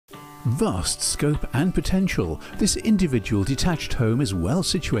Vast scope and potential, this individual detached home is well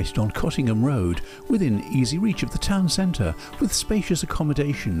situated on Cottingham Road, within easy reach of the town centre, with spacious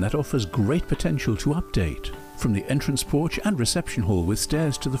accommodation that offers great potential to update. From the entrance porch and reception hall with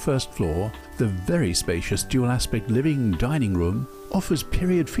stairs to the first floor, the very spacious dual-aspect living dining room offers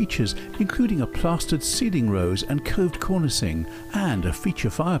period features including a plastered ceiling rose and coved cornicing and a feature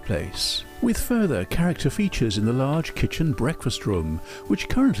fireplace, with further character features in the large kitchen breakfast room, which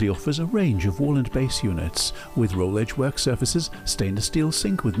currently offers a range of wall and base units with roll-edge work surfaces, stainless steel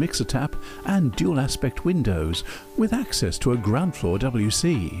sink with mixer tap and dual-aspect windows with access to a ground floor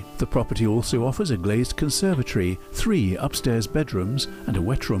WC. The property also offers a glazed conservatory, 3 upstairs bedrooms and a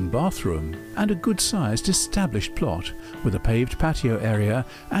wet room bathroom, and a good-sized established plot with a paved patio area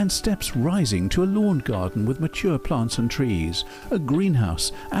and steps rising to a lawn garden with mature plants and trees, a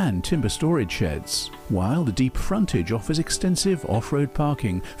greenhouse and timber storage sheds, while the deep frontage offers extensive off-road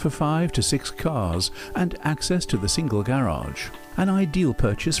parking for 5 to 6 cars and access to the single garage. An ideal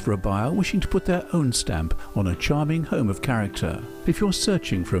purchase for a buyer wishing to put their own stamp on a charming home of character. If you're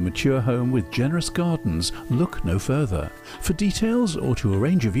searching for a mature home with generous gardens, look no further. For details or to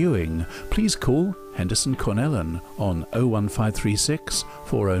arrange a viewing, please call Henderson Connellan on 01536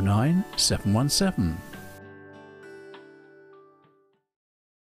 409 717.